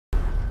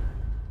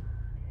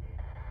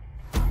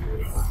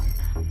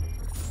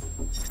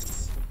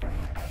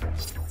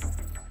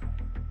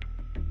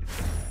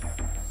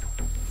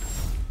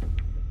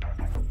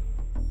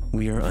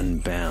We are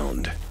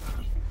unbound,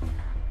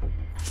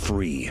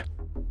 free,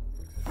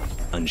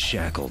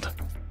 unshackled.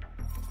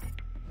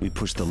 We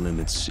push the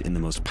limits in the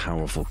most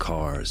powerful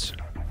cars.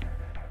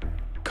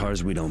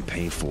 Cars we don't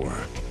pay for.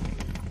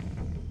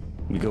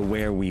 We go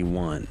where we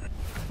want,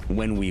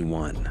 when we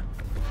want,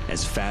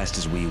 as fast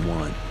as we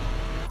want.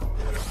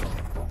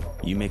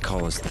 You may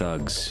call us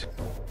thugs,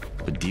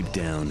 but deep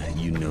down,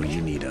 you know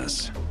you need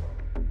us.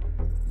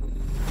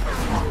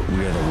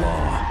 We are the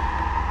law.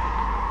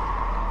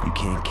 You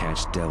can't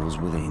catch devils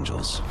with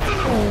angels.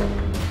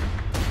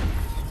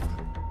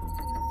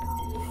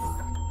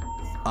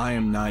 I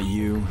am not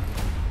you.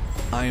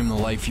 I am the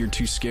life you're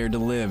too scared to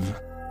live.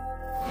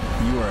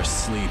 You are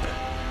asleep.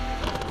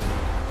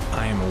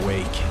 I am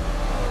awake.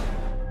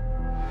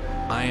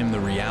 I am the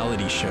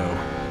reality show.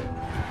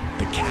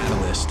 The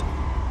catalyst.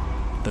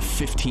 The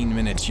 15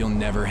 minutes you'll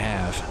never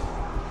have.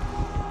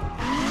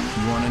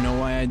 You want to know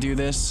why I do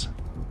this?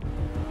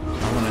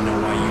 I want to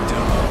know why you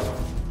don't.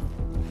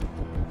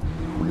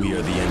 We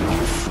are the enemy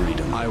of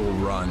freedom. I will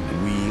run.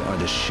 We are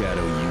the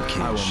shadow you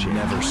can't I will shake.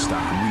 never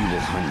stop. We will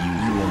hunt you.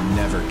 You will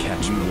never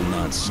catch me. We will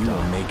not stop. You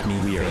will make me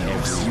We are fail.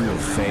 everywhere. You will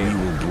fail.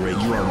 We will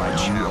break. You are my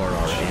You are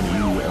our challenge.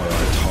 enemy. You are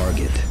our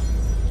target.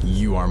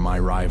 You are my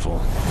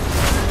rival.